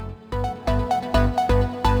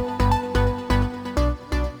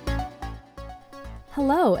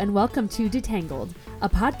Hello and welcome to Detangled, a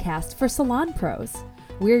podcast for salon pros.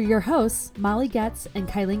 We're your hosts, Molly Getz and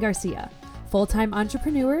Kyleen Garcia, full-time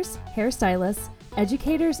entrepreneurs, hairstylists,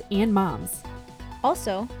 educators, and moms.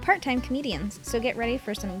 Also, part-time comedians, so get ready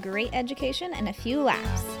for some great education and a few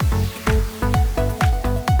laughs.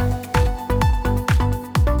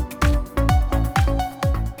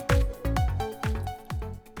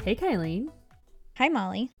 Hey, Kyleen. Hi,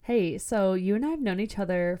 Molly. Hey, so you and I have known each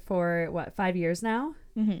other for, 5 years now?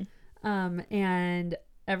 Mm-hmm. And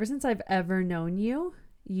ever since I've ever known you,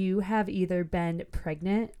 you have either been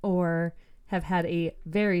pregnant or have had a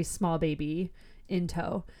very small baby in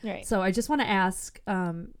tow. Right. So I just want to ask,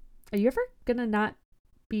 are you ever going to not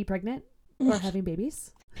be pregnant or having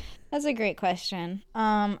babies? That's a great question.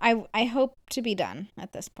 I hope to be done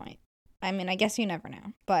at this point. I mean, I guess you never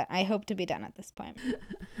know, but I hope to be done at this point.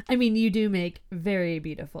 I mean, you do make very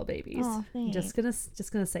beautiful babies. Oh, thanks. Just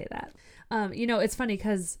gonna say that. It's funny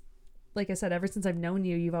because, like I said, ever since I've known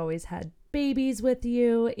you, you've always had babies with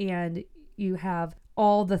you, and you have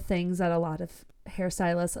all the things that a lot of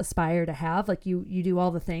hairstylists aspire to have. Like you do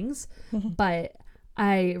all the things, but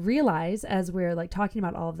I realize as we're like talking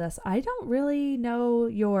about all of this, I don't really know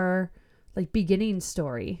your beginning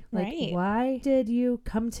story. Right. Why did you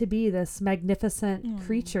come to be this magnificent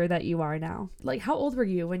creature that you are now? Like, how old were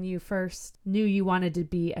you when you first knew you wanted to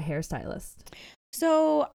be a hairstylist?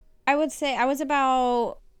 So I would say I was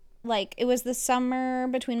about, it was the summer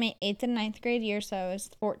between my 8th and 9th grade year, so I was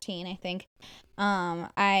 14, I think. When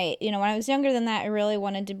I was younger than that, I really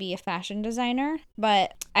wanted to be a fashion designer,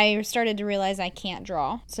 but I started to realize I can't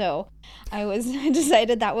draw. So I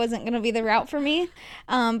decided that wasn't going to be the route for me.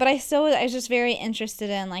 But I was just very interested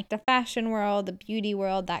in the fashion world, the beauty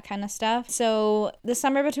world, that kind of stuff. So the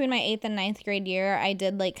summer between my 8th and 9th grade year, I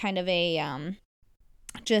did kind of a,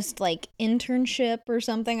 internship or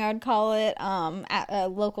something I would call it, at a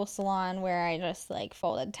local salon where I just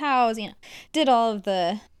folded towels, did all of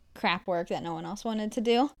the crap work that no one else wanted to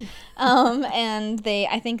do. And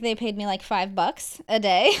I think they paid me $5 a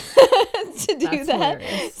day to do That's that.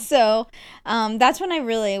 hilarious. So, that's when I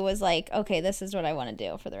really was okay, this is what I want to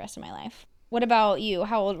do for the rest of my life. What about you?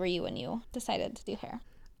 How old were you when you decided to do hair?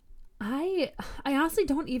 I honestly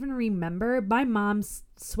don't even remember. My mom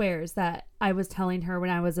swears that I was telling her when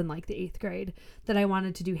I was in the 8th grade that I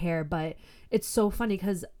wanted to do hair, but it's so funny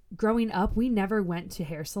because growing up, we never went to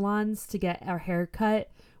hair salons to get our hair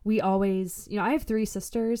cut. We always, I have 3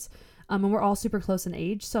 sisters, and we're all super close in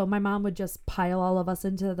age. So my mom would just pile all of us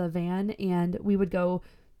into the van and we would go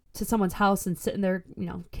to someone's house and sit in their,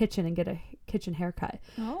 kitchen and get a kitchen haircut.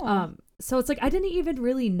 Oh. So it's I didn't even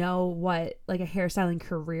really know what a hairstyling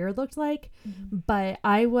career looked like, but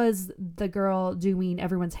I was the girl doing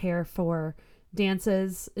everyone's hair for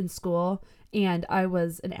dances in school, and I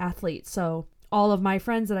was an athlete. So all of my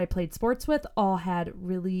friends that I played sports with all had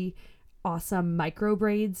really awesome micro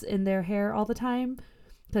braids in their hair all the time.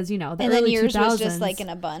 Because, the and early then yours 2000s, was just in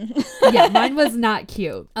a bun. Yeah, mine was not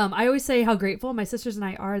cute. I always say how grateful my sisters and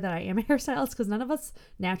I are that I am a hairstylist because none of us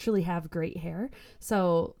naturally have great hair.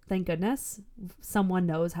 So thank goodness someone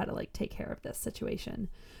knows how to take care of this situation.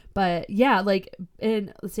 But yeah, let's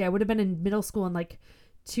see, I would have been in middle school in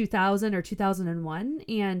 2000 or 2001,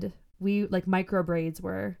 and we micro braids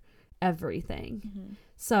were everything. Mm-hmm.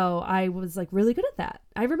 So I was really good at that.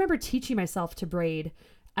 I remember teaching myself to braid.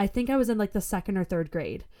 I think I was in the 2nd or 3rd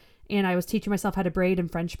grade, and I was teaching myself how to braid and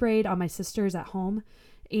French braid on my sisters at home,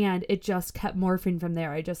 and it just kept morphing from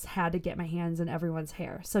there. I just had to get my hands in everyone's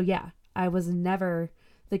hair. So yeah, I was never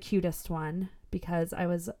the cutest one because I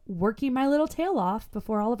was working my little tail off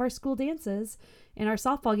before all of our school dances and our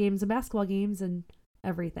softball games and basketball games and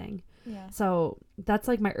everything. Yeah. So that's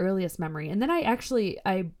my earliest memory. And then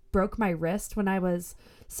I broke my wrist when I was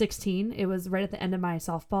 16. It was right at the end of my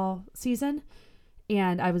softball season.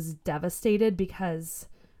 And I was devastated because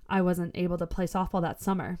I wasn't able to play softball that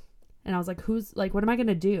summer. And I was what am I going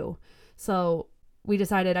to do? So we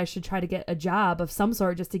decided I should try to get a job of some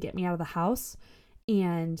sort just to get me out of the house.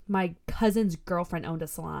 And my cousin's girlfriend owned a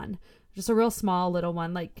salon, just a real small little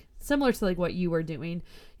one, similar to what you were doing.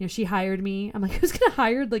 She hired me. I'm who's going to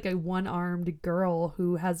hire a one-armed girl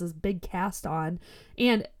who has this big cast on?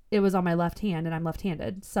 And it was on my left hand, and I'm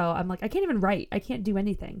left-handed. So I'm I can't even write. I can't do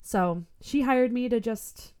anything. So she hired me to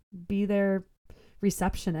just be their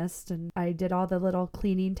receptionist, and I did all the little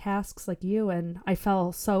cleaning tasks like you, and I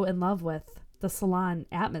fell so in love with the salon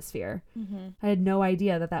atmosphere. Mm-hmm. I had no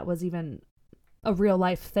idea that was even a real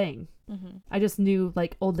life thing. Mm-hmm. I just knew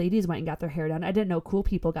old ladies went and got their hair done. I didn't know cool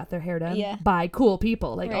people got their hair done by cool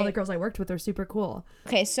people. Right. All the girls I worked with are super cool.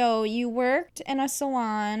 Okay, so you worked in a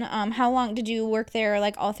salon. How long did you work there?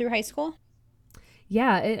 All through high school?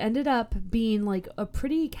 Yeah, it ended up being like a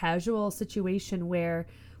pretty casual situation where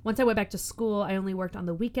once I went back to school, I only worked on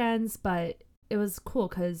the weekends, but it was cool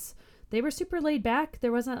because they were super laid back.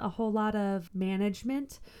 There wasn't a whole lot of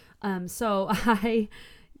management. So I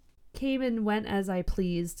came and went as I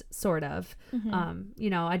pleased, sort of.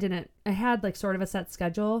 I had like sort of a set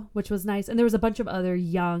schedule, which was nice. And there was a bunch of other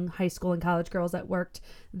young high school and college girls that worked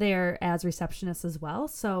there as receptionists as well.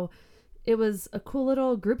 So it was a cool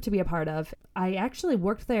little group to be a part of. I actually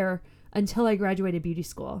worked there until I graduated beauty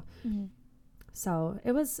school. Mm-hmm. So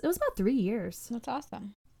it was about 3 years. That's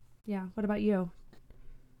awesome. Yeah. What about you?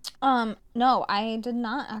 No, I did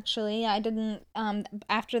not actually. I didn't,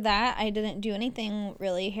 after that, I didn't do anything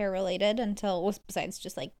really hair related besides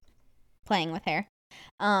just like playing with hair,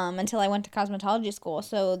 until I went to cosmetology school.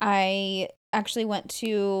 So I actually went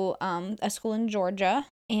to, a school in Georgia,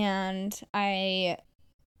 and I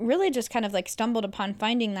really just kind of like stumbled upon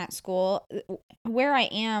finding that school. Where I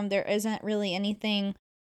am, there isn't really anything,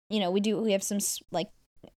 we have some like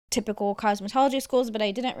typical cosmetology schools, but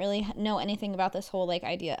I didn't really know anything about this whole like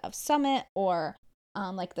idea of Summit or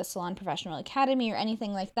like the Salon Professional Academy or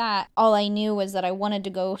anything like that. All I knew was that I wanted to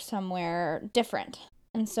go somewhere different.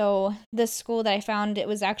 And so this school that I found, it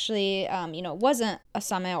was actually, it wasn't a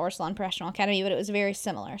Summit or Salon Professional Academy, but it was very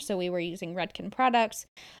similar. So we were using Redken products.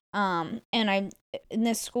 In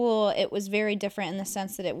this school, it was very different in the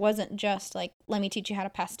sense that it wasn't just like, let me teach you how to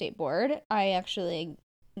pass state board. I actually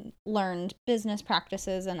learned business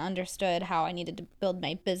practices and understood how I needed to build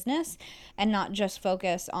my business and not just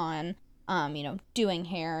focus on, doing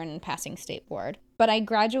hair and passing state board. But I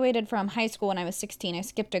graduated from high school when I was 16. I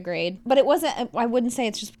skipped a grade, but I wouldn't say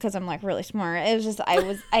it's just because I'm like really smart. It was just,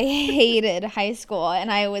 I hated high school, and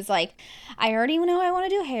I was like, I already know I want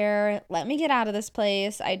to do hair. Let me get out of this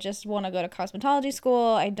place. I just want to go to cosmetology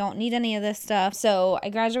school. I don't need any of this stuff. So I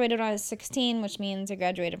graduated when I was 16, which means I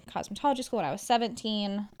graduated from cosmetology school when I was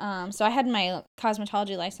 17. So I had my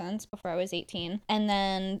cosmetology license before I was 18. And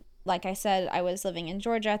then, like I said, I was living in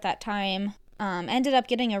Georgia at that time. Ended up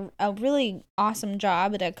getting a really awesome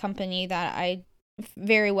job at a company that I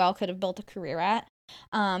very well could have built a career at.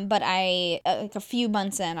 But like a few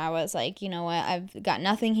months in, I was like, you know what, I've got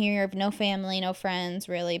nothing here. I have no family, no friends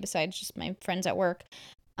really, besides just my friends at work.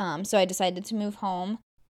 So I decided to move home,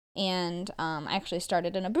 and I actually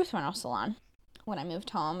started in a Booth Rental salon when I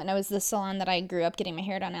moved home. And it was the salon that I grew up getting my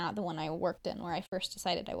hair done at, the one I worked in, where I first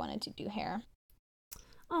decided I wanted to do hair.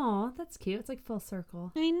 Oh, that's cute. It's like full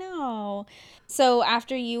circle. I know. So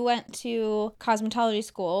after you went to cosmetology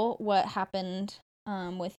school, what happened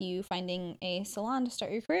with you finding a salon to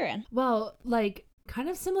start your career in? Well, like kind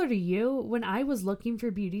of similar to you, when I was looking for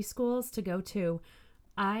beauty schools to go to,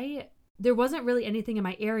 there wasn't really anything in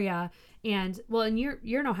my area. And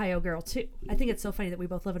you're an Ohio girl too. I think it's so funny that we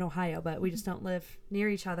both live in Ohio, but we just don't live near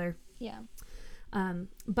each other. Yeah.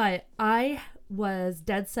 But I was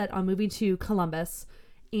dead set on moving to Columbus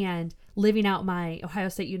and living out my Ohio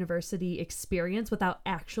State University experience without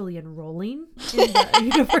actually enrolling in the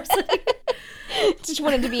university. Just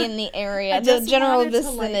wanted to be in the area, the general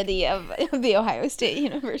vicinity of the Ohio State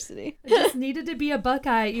University. I just needed to be a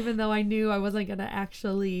Buckeye, even though I knew I wasn't going to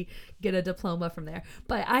actually get a diploma from there.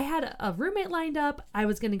 But I had a roommate lined up. I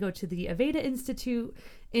was going to go to the Aveda Institute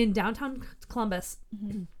in downtown Columbus.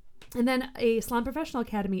 Mm-hmm. And then a Salon Professional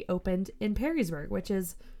Academy opened in Perrysburg, which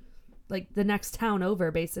is like the next town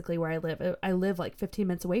over, basically, where I live. I live like 15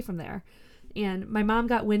 minutes away from there. And my mom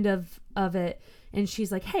got wind of it, and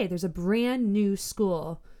she's like, hey, there's a brand new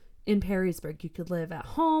school in Perrysburg. You could live at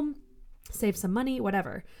home, save some money,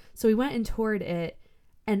 whatever. So we went and toured it,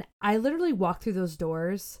 and I literally walked through those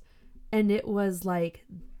doors, and it was like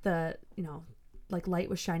like light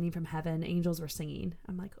was shining from heaven. Angels were singing.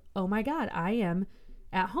 I'm like, oh my God, I am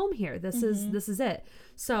at home here. This is it.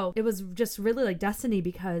 So it was just really like destiny,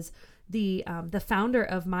 because the founder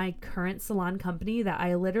of my current salon company that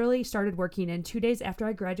I literally started working in 2 days after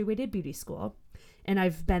I graduated beauty school, and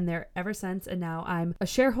I've been there ever since. And now I'm a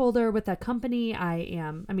shareholder with that company.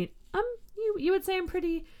 You would say I'm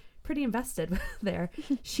pretty invested there.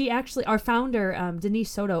 She actually, our founder,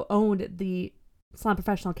 Denise Soto, owned the Salon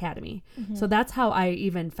Professional Academy. Mm-hmm. So that's how I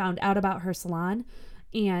even found out about her salon.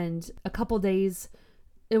 And a couple days,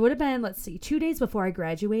 it would have been, 2 days before I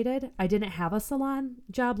graduated, I didn't have a salon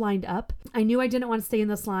job lined up. I knew I didn't want to stay in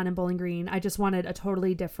the salon in Bowling Green. I just wanted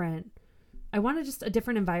I wanted just a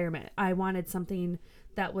different environment. I wanted something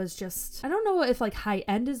that was just, I don't know if like high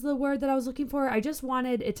end is the word that I was looking for. I just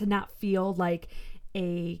wanted it to not feel like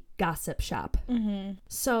a gossip shop. Mm-hmm.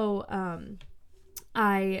 So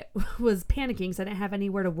I was panicking because I didn't have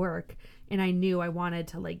anywhere to work, and I knew I wanted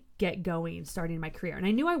to like get going, starting my career. And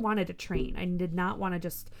I knew I wanted to train. I did not want to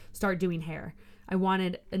just start doing hair. I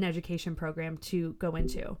wanted an education program to go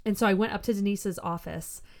into. And so I went up to Denise's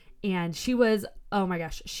office, and she was, oh my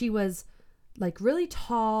gosh, she was like really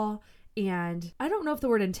tall, and I don't know if the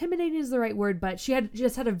word intimidating is the right word, but she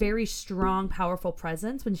just had a very strong, powerful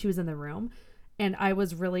presence when she was in the room. And I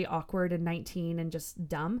was really awkward and 19 and just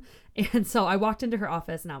dumb. And so I walked into her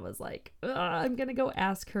office and I was like, I'm going to go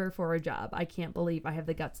ask her for a job. I can't believe I have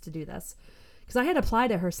the guts to do this. Because I had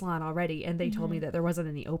applied at her salon already, and they told me that there wasn't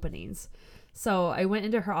any openings. So I went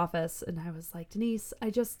into her office and I was like, Denise, I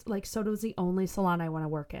just like, Soto's the only salon I want to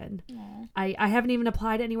work in. I haven't even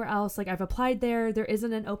applied anywhere else. Like, I've applied there. There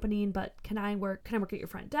isn't an opening, but can I work at your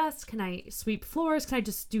front desk? Can I sweep floors? Can I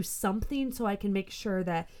just do something so I can make sure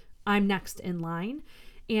that I'm next in line?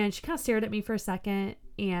 And she kind of stared at me for a second,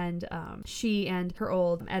 and she and her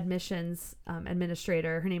old admissions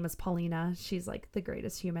administrator, her name was Paulina, she's like the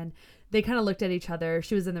greatest human, they kind of looked at each other.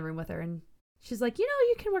 She was in the room with her, and she's like, you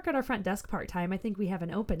can work at our front desk part-time. I think we have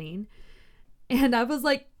an opening. And I was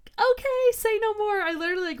like, okay, say no more. I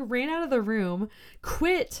literally like ran out of the room,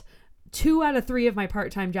 quit 2 out of 3 of my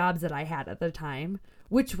part-time jobs that I had at the time,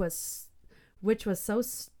 which was so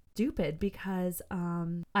stupid because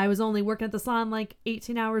I was only working at the salon like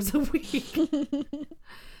 18 hours a week.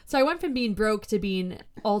 So I went from being broke to being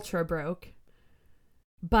ultra broke.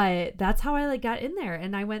 But that's how I like got in there,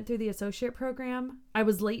 and I went through the associate program. I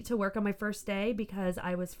was late to work on my first day because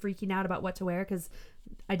I was freaking out about what to wear because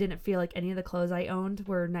I didn't feel like any of the clothes I owned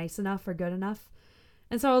were nice enough or good enough.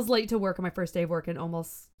 And so I was late to work on my first day of work and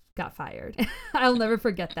almost got fired. I'll never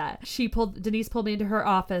forget that. Denise pulled me into her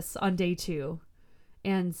office on day 2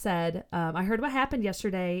 and said, I heard what happened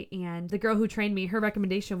yesterday, and the girl who trained me, her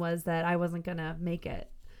recommendation was that I wasn't gonna make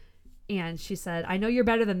it. And she said, I know you're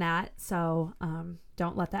better than that, so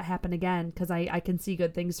don't let that happen again, because I can see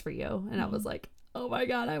good things for you. And I was like, oh my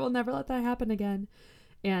God, I will never let that happen again.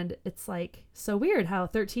 And it's like so weird how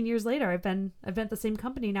 13 years later, I've been at the same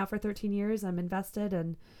company now for 13 years. I'm invested,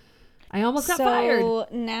 and I almost got fired. So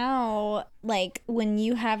now, like, when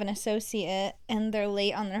you have an associate and they're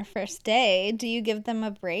late on their first day, do you give them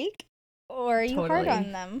a break, or are you hard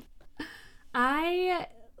on them? I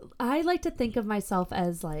like to think of myself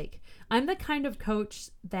as like, I'm the kind of coach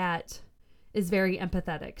that is very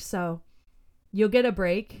empathetic. So you'll get a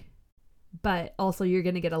break, but also you're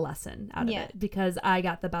going to get a lesson out of it, because I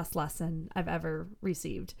got the best lesson I've ever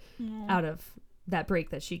received out of that break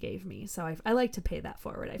that she gave me. So I like to pay that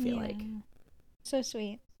forward, I feel like. So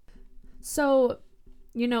sweet. So,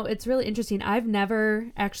 it's really interesting. I've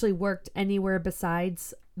never actually worked anywhere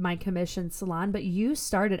besides my commission salon, but you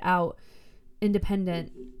started out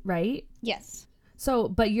independent, right? Yes. So,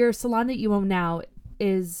 but your salon that you own now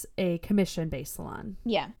is a commission-based salon.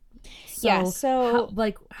 Yeah. So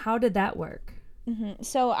how did that work? Mm-hmm.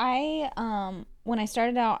 So when I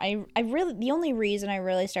started out, I really, the only reason I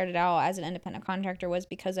really started out as an independent contractor was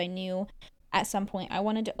because I knew at some point I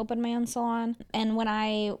wanted to open my own salon. And when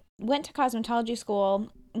I went to cosmetology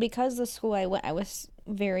school, because the school I was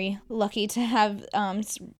very lucky to have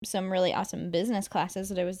some really awesome business classes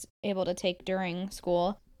that I was able to take during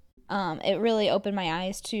school. It really opened my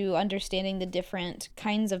eyes to understanding the different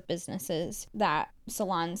kinds of businesses that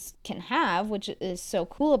salons can have, which is so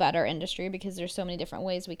cool about our industry because there's so many different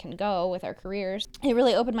ways we can go with our careers. It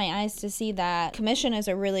really opened my eyes to see that commission is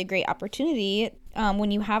a really great opportunity when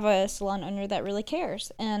you have a salon owner that really cares.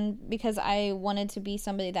 And because I wanted to be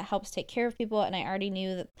somebody that helps take care of people, and I already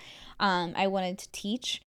knew that I wanted to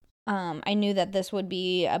teach, I knew that this would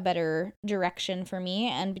be a better direction for me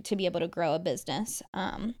and to be able to grow a business.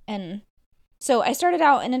 And so I started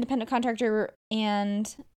out an independent contractor,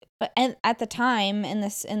 and at the time in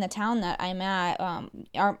the town that I'm at,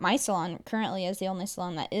 my salon currently is the only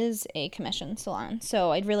salon that is a commission salon.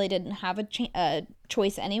 So I really didn't have a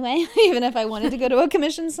choice anyway. Even if I wanted to go to a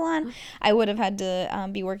commission salon, I would have had to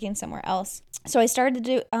be working somewhere else. So I started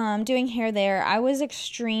doing hair there. I was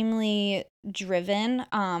extremely driven.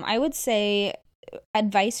 I would say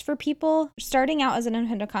advice for people starting out as an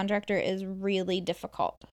independent contractor is really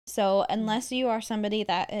difficult. So unless you are somebody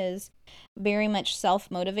that is very much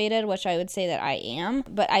self-motivated, which I would say that I am,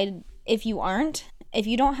 but if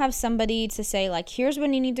you don't have somebody to say, like, here's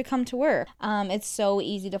when you need to come to work, it's so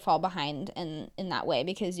easy to fall behind in that way,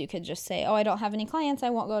 because you could just say, oh, I don't have any clients, I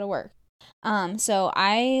won't go to work. So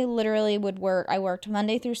I literally I worked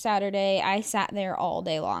Monday through Saturday. I sat there all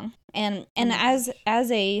day long. And as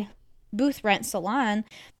a booth rent salon,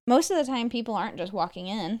 most of the time people aren't just walking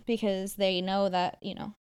in because they know that,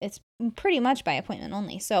 it's pretty much by appointment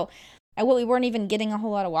only. So we weren't even getting a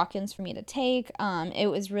whole lot of walk-ins for me to take. It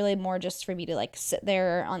was really more just for me to like sit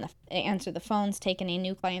there answer the phones, take any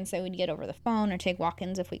new clients that we'd get over the phone, or take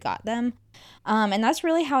walk-ins if we got them. And that's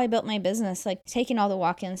really how I built my business, like taking all the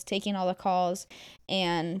walk-ins, taking all the calls,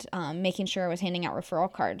 and making sure I was handing out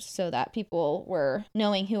referral cards so that people were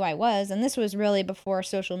knowing who I was. And this was really before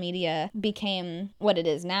social media became what it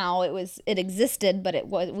is now. It existed, but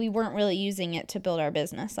we weren't really using it to build our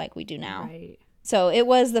business like we do now. Right. So it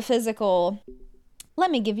was the physical, let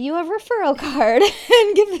me give you a referral card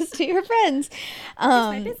and give this to your friends. Here's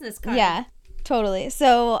my business card. Yeah, totally.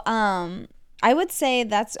 So I would say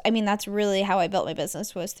that's really how I built my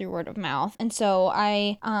business, was through word of mouth. And so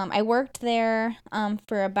I worked there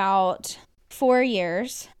for about 4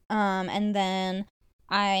 years. And then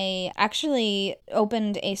I actually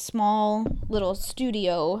opened a small little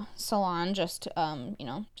studio salon, just a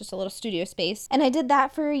little studio space. And I did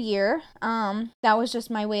that for a year. That was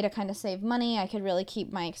just my way to kind of save money. I could really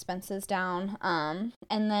keep my expenses down. And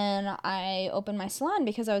then I opened my salon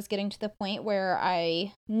because I was getting to the point where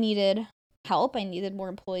I needed help. I needed more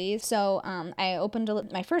employees. So I opened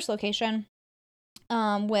my first location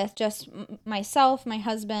with just myself, my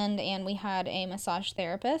husband, and we had a massage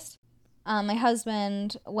therapist. My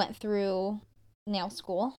husband went through nail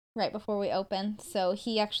school right before we opened, so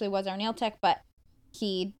he actually was our nail tech, but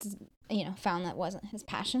he, found that wasn't his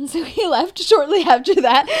passion, so he left shortly after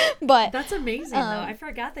that. But that's amazing, though. I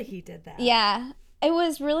forgot that he did that. Yeah, it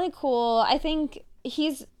was really cool. I think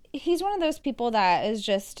he's one of those people that is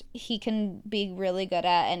just, he can be really good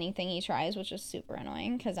at anything he tries, which is super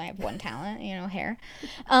annoying because I have one talent, hair.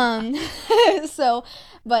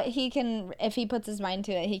 But he can, if he puts his mind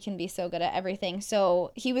to it, he can be so good at everything.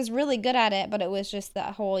 So he was really good at it, but it was just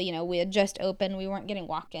that whole, we had just opened, we weren't getting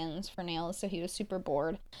walk-ins for nails, so he was super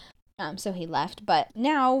bored. So he left. But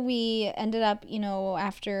now we ended up,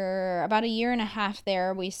 after about a year and a half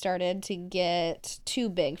there, we started to get too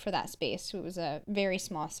big for that space. It was a very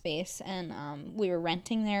small space, and we were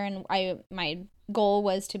renting there. And my goal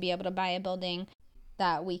was to be able to buy a building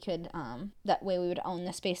that we could, that way we would own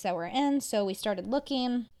the space that we're in. So we started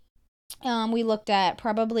looking. We looked at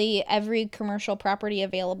probably every commercial property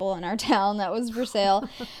available in our town that was for sale,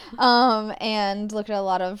 and looked at a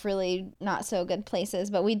lot of really not so good places.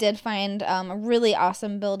 But we did find a really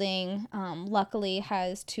awesome building. Luckily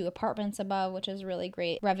has 2 apartments above, which is a really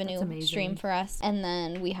great revenue stream for us. And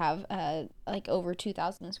then we have like over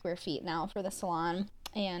 2,000 square feet now for the salon.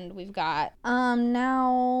 And we've got,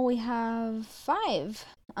 now we have 5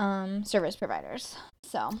 service providers.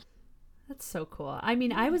 So that's so cool. I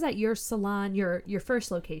mean, I was at your salon, your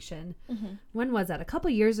first location. Mm-hmm. When was that? A couple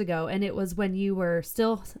years ago, and it was when you were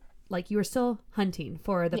still hunting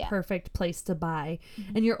for the perfect place to buy.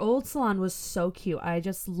 Mm-hmm. And your old salon was so cute. I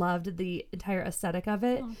just loved the entire aesthetic of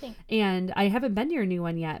it. Oh, thanks. And I haven't been to your new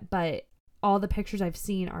one yet, but all the pictures I've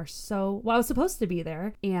seen are so, well, I was supposed to be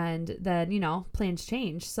there, and then, plans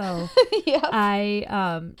change. So yep. I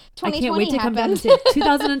can't wait to come down and see it.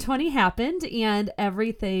 2020 happened, and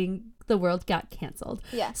the world got canceled.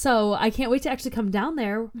 Yeah. So I can't wait to actually come down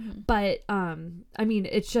there. Mm-hmm. But I mean,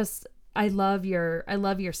 it's just, I love your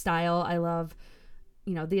style. I love,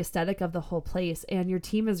 the aesthetic of the whole place, and your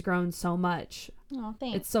team has grown so much. Oh,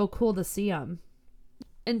 thanks. It's so cool to see them.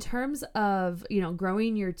 In terms of,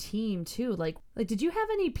 growing your team too, like did you have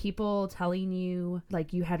any people telling you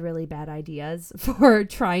like you had really bad ideas for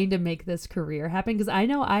trying to make this career happen? Because I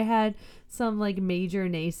know I had some like major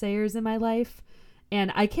naysayers in my life. And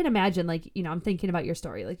I can imagine, like, I'm thinking about your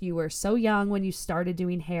story. Like, you were so young when you started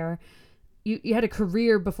doing hair. You had a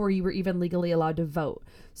career before you were even legally allowed to vote.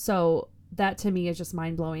 So that to me is just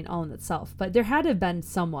mind-blowing all in itself. But there had to have been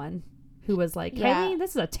someone who was like, Kyleen,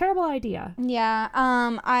 this is a terrible idea. Yeah.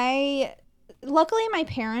 Luckily, my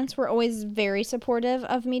parents were always very supportive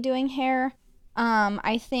of me doing hair.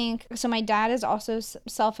 I think, so my dad is also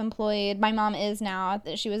self-employed. My mom is now.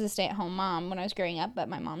 She was a stay-at-home mom when I was growing up, but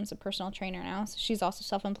my mom's a personal trainer now, so she's also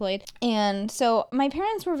self-employed. And so my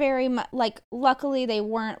parents were very much, like, luckily they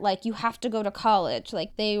weren't like, you have to go to college.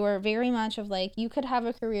 Like, they were very much of like, you could have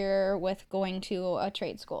a career with going to a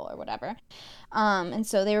trade school or whatever. And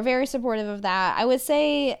so they were very supportive of that. I would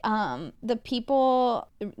say the people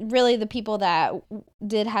that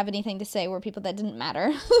did have anything to say were people that didn't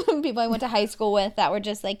matter. People I went to high school with that were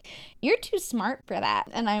just like, you're too smart for that.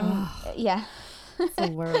 And yeah. It's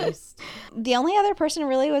the worst. The only other person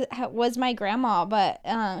really was my grandma, but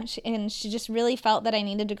she just really felt that I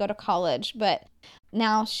needed to go to college. But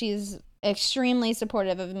now she's extremely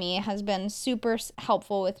supportive of me, has been super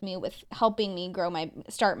helpful with me, with helping me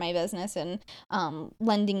start my business, and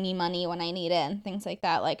lending me money when I need it and things like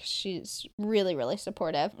that. Like, she's really, really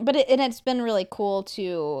supportive. But it's been really cool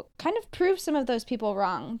to kind of prove some of those people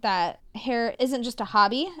wrong, that hair isn't just a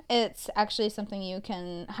hobby. It's actually something you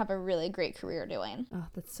can have a really great career doing. Oh,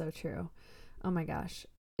 that's so true. Oh my gosh.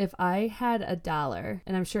 If I had $1,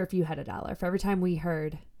 and I'm sure if you had $1, for every time we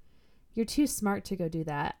heard, you're too smart to go do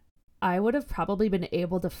that, I would have probably been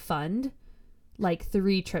able to fund like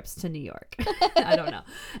 3 trips to New York. I don't know.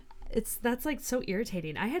 That's like so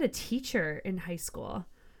irritating. I had a teacher in high school.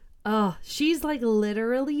 Oh, she's like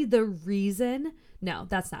literally the reason. No,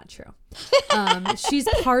 that's not true. She's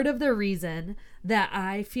part of the reason that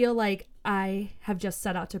I feel like I have just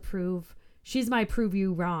set out to prove. She's my prove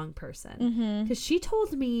you wrong person. Because she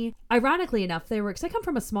told me, ironically enough, because I come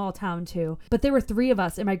from a small town too, but there were 3 of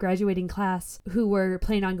us in my graduating class who were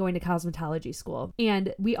planning on going to cosmetology school.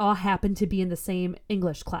 And we all happened to be in the same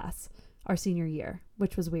English class our senior year,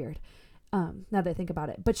 which was weird. Now that I think about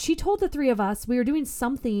it. But she told the 3 of us, we were doing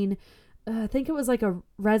something, I think it was like a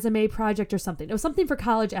resume project or something. It was something for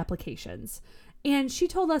college applications. And she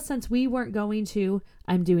told us, since we weren't going to,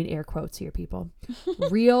 I'm doing air quotes here, people,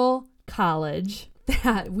 real college,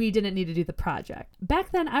 that we didn't need to do the project.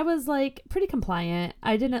 Back then, I was like pretty compliant.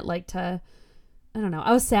 I didn't like to, I don't know.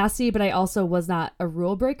 I was sassy, but I also was not a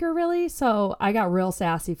rule breaker really. So I got real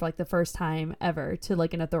sassy for like the first time ever to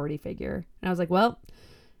like an authority figure. And I was like, well,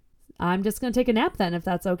 I'm just going to take a nap then, if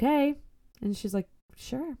that's okay. And she's like,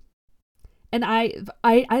 sure. And I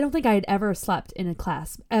don't think I had ever slept in a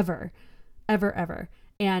class ever.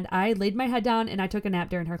 And I laid my head down and I took a nap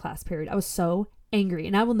during her class period. I was so angry,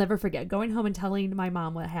 and I will never forget going home and telling my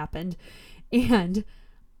mom what happened. And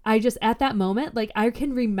I just, at that moment, like, I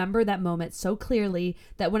can remember that moment so clearly,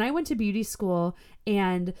 that when I went to beauty school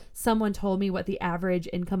and someone told me what the average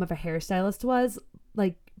income of a hairstylist was,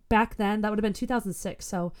 like, back then, that would have been 2006.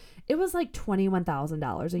 So it was like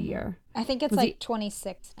 $21,000 a year. I think it's like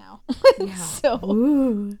 26 now. Yeah. So.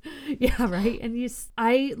 Ooh. Yeah, right. And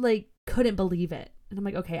I like couldn't believe it. And I'm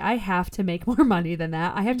like, okay, I have to make more money than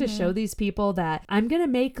that. I have to show these people that I'm going to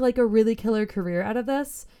make like a really killer career out of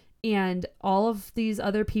this. And all of these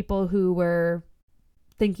other people who were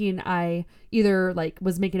thinking I either like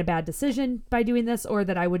was making a bad decision by doing this, or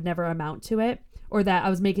that I would never amount to it, or that I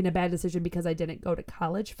was making a bad decision because I didn't go to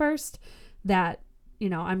college first, that, you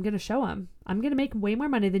know, I'm going to show them I'm going to make way more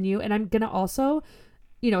money than you. And I'm going to also,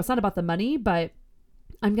 you know, it's not about the money, but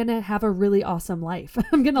I'm going to have a really awesome life.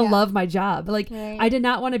 I'm going to love my job. Like, right. I did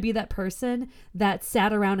not want to be that person that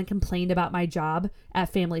sat around and complained about my job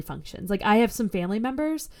at family functions. Like, I have some family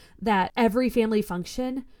members that every family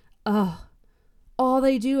function, all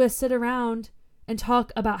they do is sit around and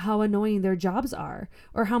talk about how annoying their jobs are,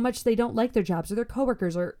 or how much they don't like their jobs, or their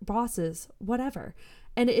coworkers or bosses, whatever.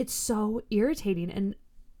 And it's so irritating and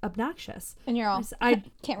obnoxious. And you're all, I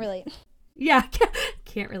can't relate. Yeah,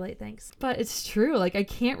 can't relate, thanks. But it's true. Like, I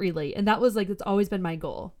can't relate. And that was like, it's always been my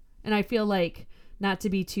goal. And I feel like, not to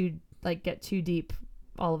be too, like, get too deep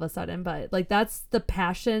all of a sudden, but like, that's the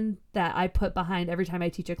passion that I put behind every time I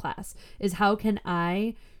teach a class, is how can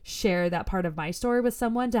I share that part of my story with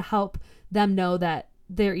someone to help them know that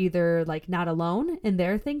they're either like not alone in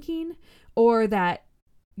their thinking, or that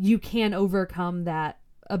you can overcome that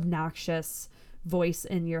obnoxious voice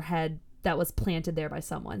in your head that was planted there by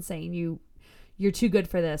someone saying you're too good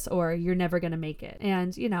for this, or you're never going to make it.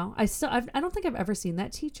 And, you know, I don't think I've ever seen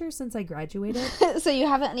that teacher since I graduated. So you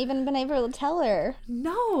haven't even been able to tell her?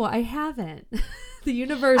 No, I haven't. The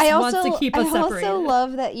universe wants to keep us separated. I also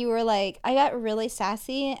love that you were like, I got really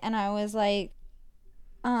sassy and I was like,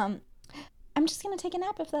 I'm just going to take a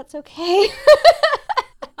nap if that's okay.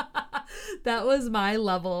 That was my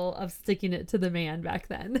level of sticking it to the man back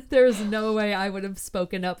then. There's no way I would have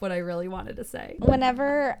spoken up what I really wanted to say.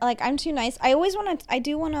 Whenever, like, I'm too nice, I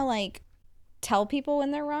do want to, like, tell people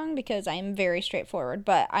when they're wrong, because I'm very straightforward,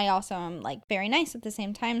 but I also am, like, very nice at the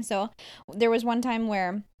same time. So there was one time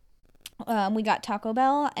where we got Taco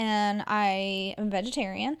Bell, and I am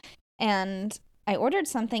vegetarian, and I ordered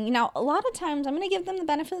something. Now, a lot of times, I'm going to give them the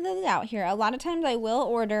benefit of the doubt here. A lot of times I will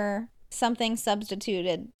order something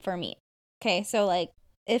substituted for meat. Okay, so, like,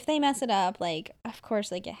 if they mess it up, like, of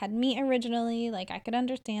course, like, it had meat originally, like, I could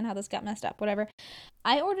understand how this got messed up, whatever.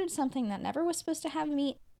 I ordered something that never was supposed to have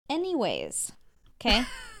meat anyways, okay?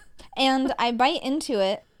 And I bite into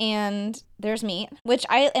it, and there's meat, which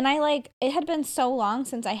I like, it had been so long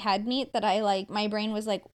since I had meat that I, like, my brain was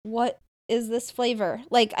like, what is this flavor?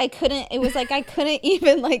 Like, I couldn't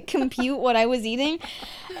even, like, compute what I was eating.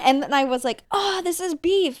 And then I was like, oh, this is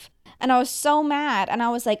beef. And I was so mad. And I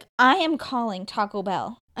was like, I am calling Taco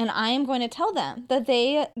Bell. And I am going to tell them that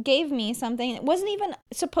they gave me something that wasn't even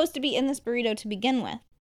supposed to be in this burrito to begin with.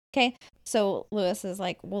 Okay. So Lewis is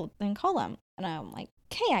like, well, then call them. And I'm like,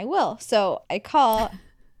 okay, I will. So I call,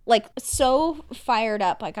 like, so fired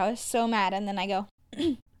up. Like, I was so mad. And then I go,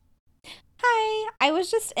 hi, I was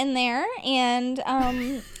just in there. And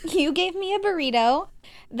you gave me a burrito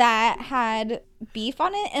that had beef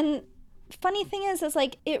on it. And funny thing is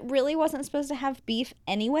like, it really wasn't supposed to have beef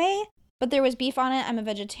anyway. But there was beef on it. I'm a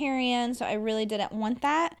vegetarian, so I really didn't want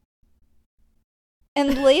that. And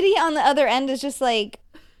the lady on the other end is just like,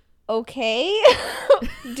 okay,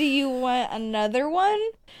 do you want another one?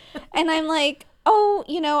 And I'm like, oh,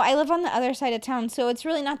 I live on the other side of town, so it's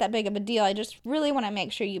really not that big of a deal. I just really want to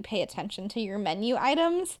make sure you pay attention to your menu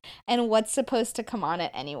items and what's supposed to come on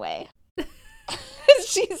it anyway.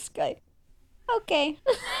 She's like, okay.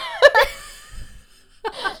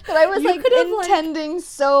 But I was intending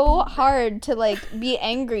so hard to be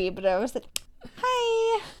angry, but I was like,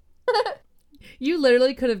 hi. You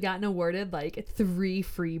literally could have gotten awarded 3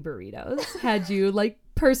 free burritos had you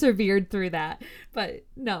persevered through that. But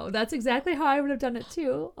no, that's exactly how I would have done it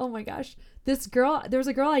too. Oh my gosh. There was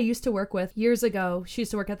a girl I used to work with years ago. She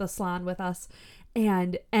used to work at the salon with us.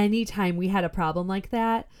 And anytime we had a problem like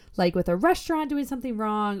that, with a restaurant doing something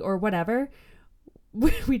wrong or whatever,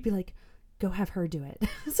 we'd be like, go have her do it.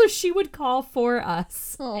 So she would call for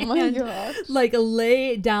us. Oh my gosh.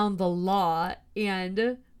 Lay down the law.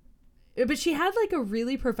 But she had a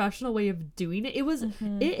really professional way of doing it.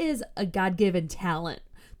 It is a God-given talent,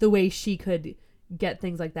 the way she could get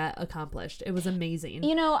things like that accomplished. It was amazing.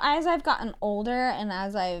 As I've gotten older and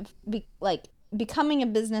as I've becoming a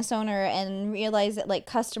business owner and realized that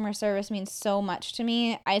customer service means so much to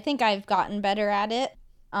me, I think I've gotten better at it.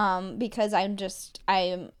 Because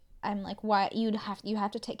I'm like, why you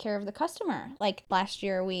have to take care of the customer. Last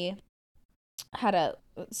year we had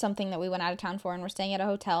something that we went out of town for and we're staying at a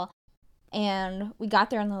hotel, and we got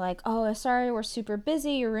there and they're like, oh, sorry, we're super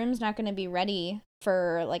busy. Your room's not going to be ready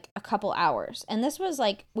for a couple hours. And this was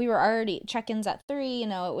we were already check-ins at 3,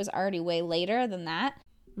 it was already way later than that.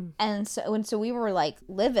 Mm. And so we were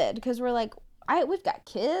livid because we're we've got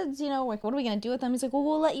kids, what are we going to do with them? He's like, well,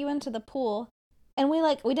 we'll let you into the pool. And we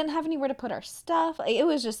didn't have anywhere to put our stuff. It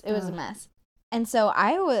was a mess. And so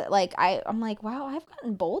I'm like, wow, I've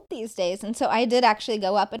gotten bold these days. And so I did actually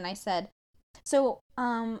go up and I said, so,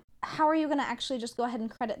 how are you going to actually just go ahead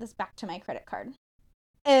and credit this back to my credit card?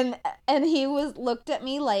 And he looked at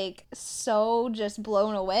me so just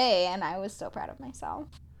blown away. And I was so proud of myself.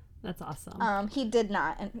 That's awesome. He did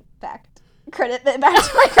not, in fact, credit it back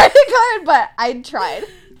to my credit card, but I tried.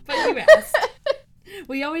 But you asked.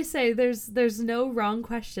 We always say there's no wrong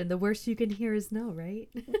question. The worst you can hear is no, right?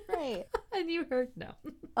 Right. And you heard no.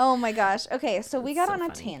 Oh my gosh. Okay, so we got on a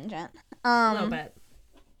tangent. A little bit.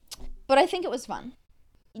 But I think it was fun.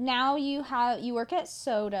 Now you work at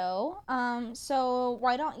Soto. So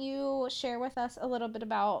why don't you share with us a little bit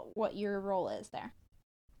about what your role is there?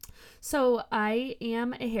 So I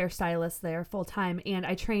am a hairstylist there full time, and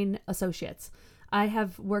I train associates. I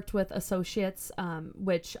have worked with associates,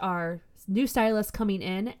 which are new stylists coming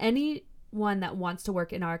in. Anyone that wants to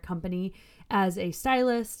work in our company as a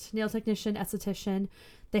stylist, nail technician, esthetician,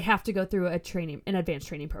 they have to go through an advanced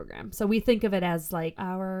training program. So we think of it as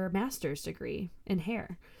our master's degree in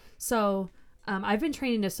hair. So I've been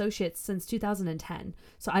training associates since 2010.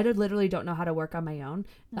 So I literally don't know how to work on my own.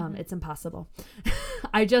 It's impossible.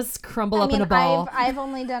 I just crumble up in a ball. I've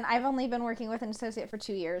only been working with an associate for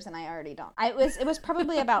 2 years, and I already don't. It was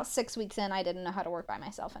probably about 6 weeks in. I didn't know how to work by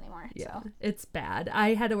myself anymore. Yeah, so. It's bad.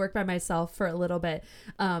 I had to work by myself for a little bit.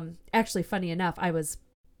 Actually, funny enough, I was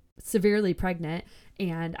severely pregnant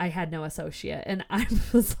and I had no associate, and I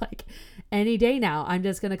was like, any day now, I'm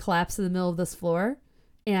just going to collapse in the middle of this floor,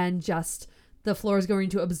 and the floor is going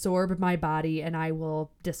to absorb my body and I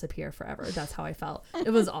will disappear forever. That's how I felt.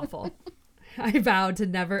 It was awful. I vowed to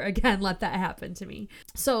never again let that happen to me.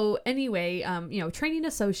 So anyway, training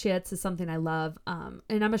associates is something I love.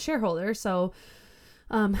 And I'm a shareholder. So,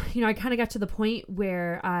 I kind of got to the point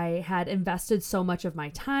where I had invested so much of my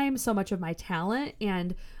time, so much of my talent.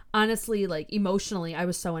 And honestly, emotionally, I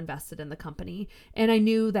was so invested in the company. And I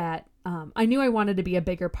knew that, I wanted to be a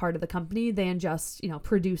bigger part of the company than just,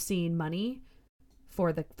 producing money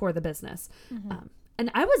for the business. Mm-hmm.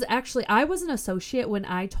 And I was an associate when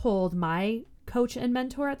I told my coach and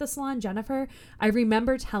mentor at the salon, Jennifer. I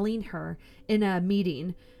remember telling her in a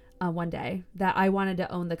meeting one day that I wanted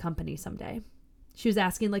to own the company someday. she was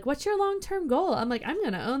asking like, what's your long-term goal? I'm like, I'm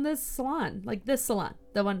gonna own this salon, like this salon,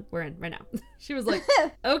 the one we're in right now. She was like,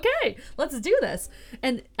 okay, let's do this.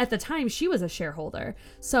 And at the time she was a shareholder,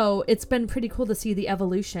 so it's been pretty cool to see the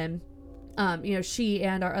evolution. She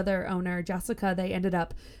and our other owner, Jessica, they ended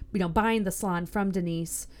up, buying the salon from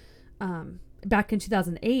Denise back in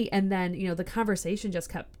 2008. And then, the conversation just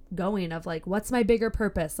kept going of like, what's my bigger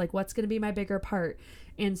purpose? Like, what's going to be my bigger part?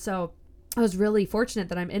 And so I was really fortunate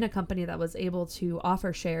that I'm in a company that was able to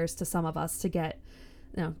offer shares to some of us to get,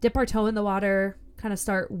 dip our toe in the water, kind of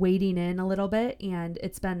start wading in a little bit. And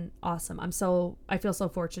it's been awesome. I feel so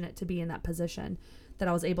fortunate to be in that position that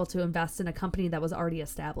I was able to invest in a company that was already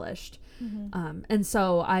established. Mm-hmm. And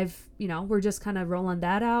so we're just kind of rolling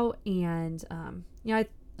that out. And,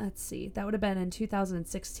 let's see, that would have been in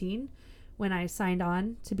 2016 when I signed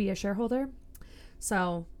on to be a shareholder.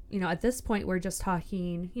 So, at this point, we're just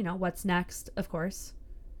talking, what's next. Of course,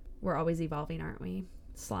 we're always evolving, aren't we?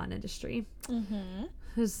 Salon industry. Mm-hmm.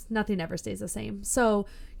 There's nothing ever stays the same. So,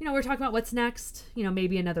 we're talking about what's next,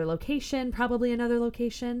 maybe another location, probably another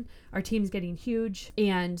location. Our team's getting huge.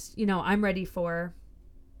 And, I'm ready for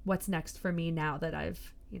what's next for me now that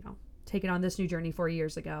I've, taken on this new journey 4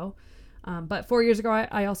 years ago. But 4 years ago,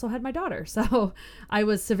 I also had my daughter. So I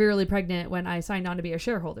was severely pregnant when I signed on to be a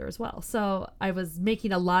shareholder as well. So I was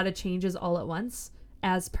making a lot of changes all at once,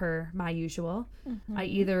 as per my usual. Mm-hmm. I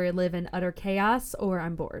either live in utter chaos or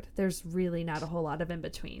I'm bored. There's really not a whole lot of in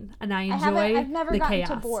between. And I enjoy I've never the gotten chaos.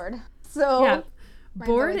 to bored. So yeah,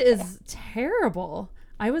 bored is terrible.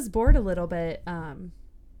 I was bored a little bit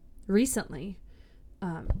recently.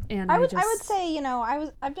 And I would say,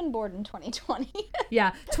 I've been bored in 2020.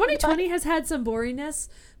 Yeah. 2020 has had some boringness,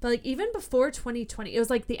 but like even before 2020, it was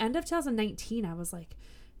like the end of 2019. I was like,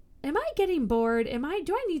 am I getting bored?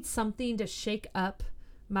 Do I need something to shake up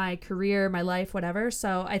my career, my life, whatever?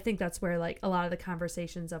 So I think that's where like a lot of the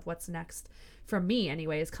conversations of what's next from me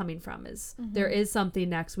anyway is coming from is mm-hmm. there is something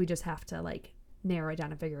next. We just have to like narrow it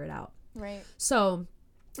down and figure it out. Right. So,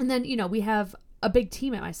 and then, we have a big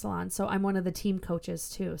team at my salon. So I'm one of the team coaches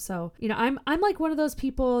too. So, I'm like one of those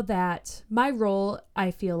people that my role, I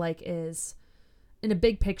feel like, is in a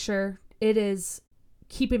big picture, it is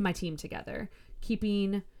keeping my team together,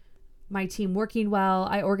 keeping my team working well.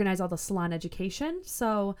 I organize all the salon education.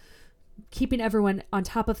 So keeping everyone on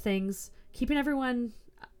top of things, keeping everyone,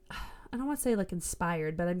 I don't want to say like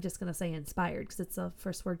inspired, but I'm just going to say inspired because it's the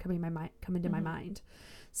first word coming to mm-hmm. my mind.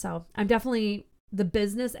 So I'm definitely the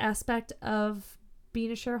business aspect of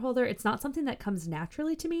being a shareholder. It's not something that comes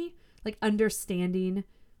naturally to me, like understanding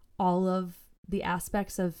all of the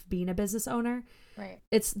aspects of being a business owner. Right.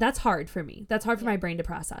 That's hard for me. That's hard for my brain to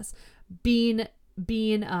process. Being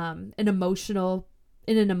in an emotional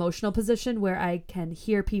position where I can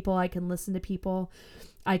hear people, I can listen to people,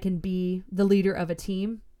 I can be the leader of a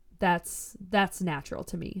team. That's natural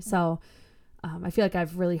to me. So I feel like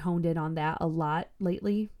I've really honed in on that a lot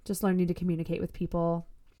lately, just learning to communicate with people,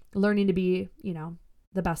 learning to be,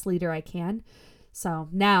 the best leader I can. So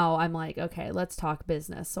now I'm like, okay, let's talk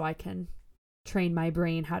business so I can train my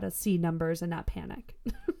brain how to see numbers and not panic.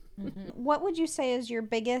 Mm-hmm. What would you say is your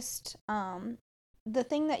biggest, the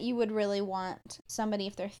thing that you would really want somebody,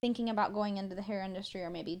 if they're thinking about going into the hair industry or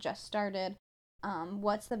maybe just started,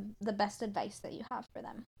 what's the best advice that you have for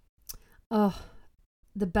them? Oh,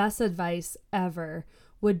 the best advice ever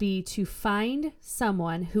would be to find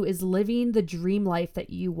someone who is living the dream life that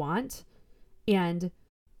you want and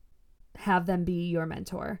have them be your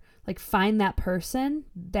mentor. Like find that person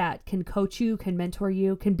that can coach you, can mentor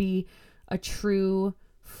you, can be a true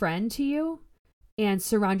friend to you, and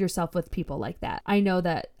surround yourself with people like that. I know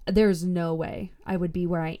that there's no way I would be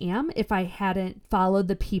where I am if I hadn't followed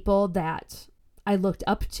the people that I looked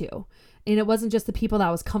up to. And it wasn't just the people that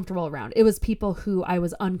I was comfortable around. It was people who I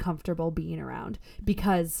was uncomfortable being around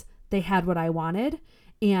because they had what I wanted,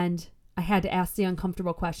 and I had to ask the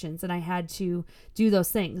uncomfortable questions, and I had to do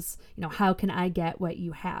those things. How can I get what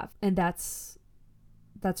you have? And that's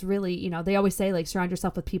really, they always say like surround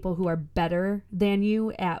yourself with people who are better than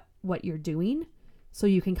you at what you're doing so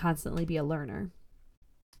you can constantly be a learner.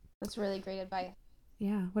 That's really great advice.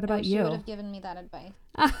 Yeah. What about you? You would have given me that advice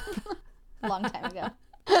a long time ago.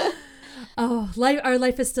 Oh, our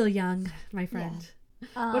life is still young, my friend.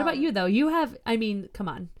 Yeah. What about you though? You have, come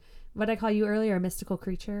on. What did I call you earlier? A mystical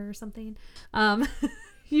creature or something?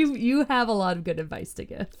 You have a lot of good advice to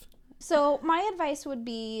give. So my advice would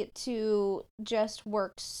be to just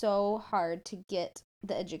work so hard to get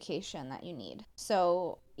the education that you need.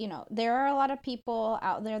 So, there are a lot of people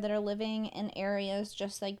out there that are living in areas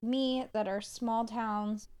just like me that are small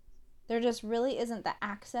towns. There just really isn't the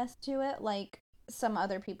access to it. Like some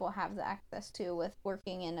other people have the access to with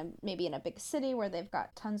working in maybe in a big city where they've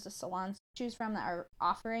got tons of salons to choose from that are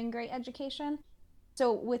offering great education.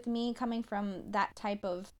 So with me coming from that type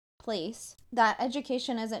of place, that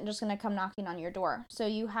education isn't just going to come knocking on your door. So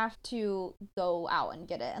you have to go out and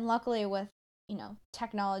get it. And luckily with,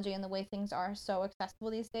 technology and the way things are so accessible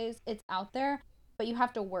these days, it's out there, but you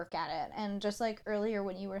have to work at it. And just like earlier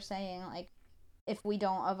when you were saying, like, if we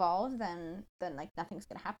don't evolve, then like nothing's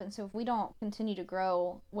going to happen. So if we don't continue to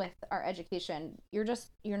grow with our education, you're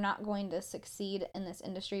not going to succeed in this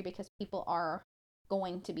industry because people are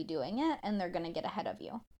going to be doing it and they're going to get ahead of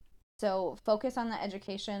you. So focus on the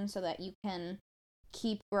education so that you can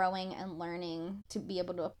keep growing and learning to be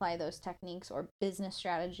able to apply those techniques or business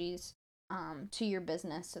strategies to your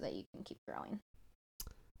business so that you can keep growing.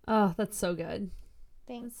 Oh, that's so good.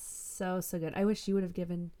 Thanks. That's so good. I wish you would have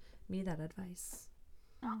given me that advice.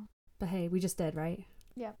 Oh. But hey, we just did, right?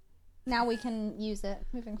 Yep. Now we can use it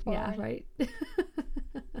moving forward. Yeah, right.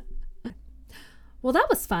 Well, that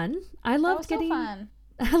was fun. I loved getting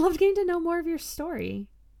to know more of your story.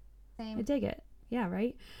 Same. I dig it. Yeah,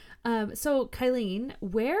 right. So Kyleen,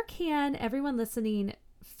 where can everyone listening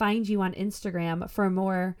find you on Instagram for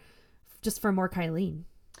more Kyleen?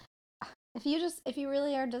 If you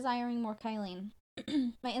really are desiring more Kyleen,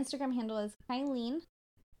 my Instagram handle is Kyleen.Garcia.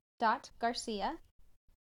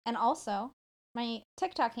 And also my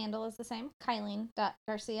TikTok handle is the same,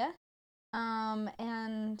 Kyleen.Garcia.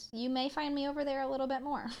 And you may find me over there a little bit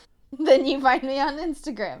more than you find me on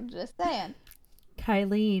Instagram. Just saying.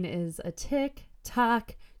 Kyleen is a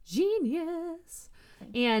TikTok genius.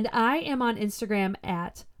 And I am on Instagram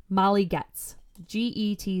at Molly Getz.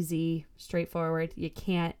 Getz, straightforward. You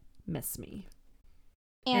can't miss me.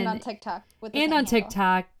 And on TikTok with the same handle.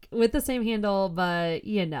 TikTok with the same handle, but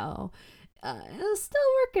still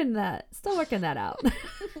working that out.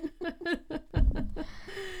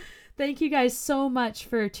 Thank you guys so much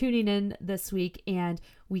for tuning in this week, and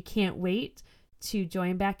we can't wait to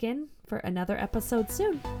join back in for another episode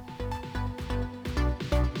soon.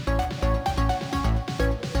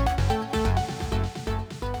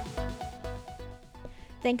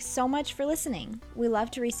 Thanks so much for listening. We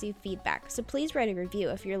love to receive feedback, so please write a review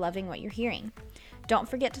if you're loving what you're hearing. Don't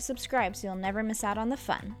forget to subscribe so you'll never miss out on the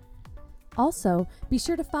fun. Also, be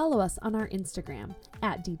sure to follow us on our Instagram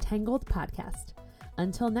at Detangled Podcast.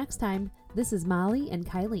 Until next time, this is Molly and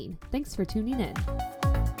Kyleen. Thanks for tuning in.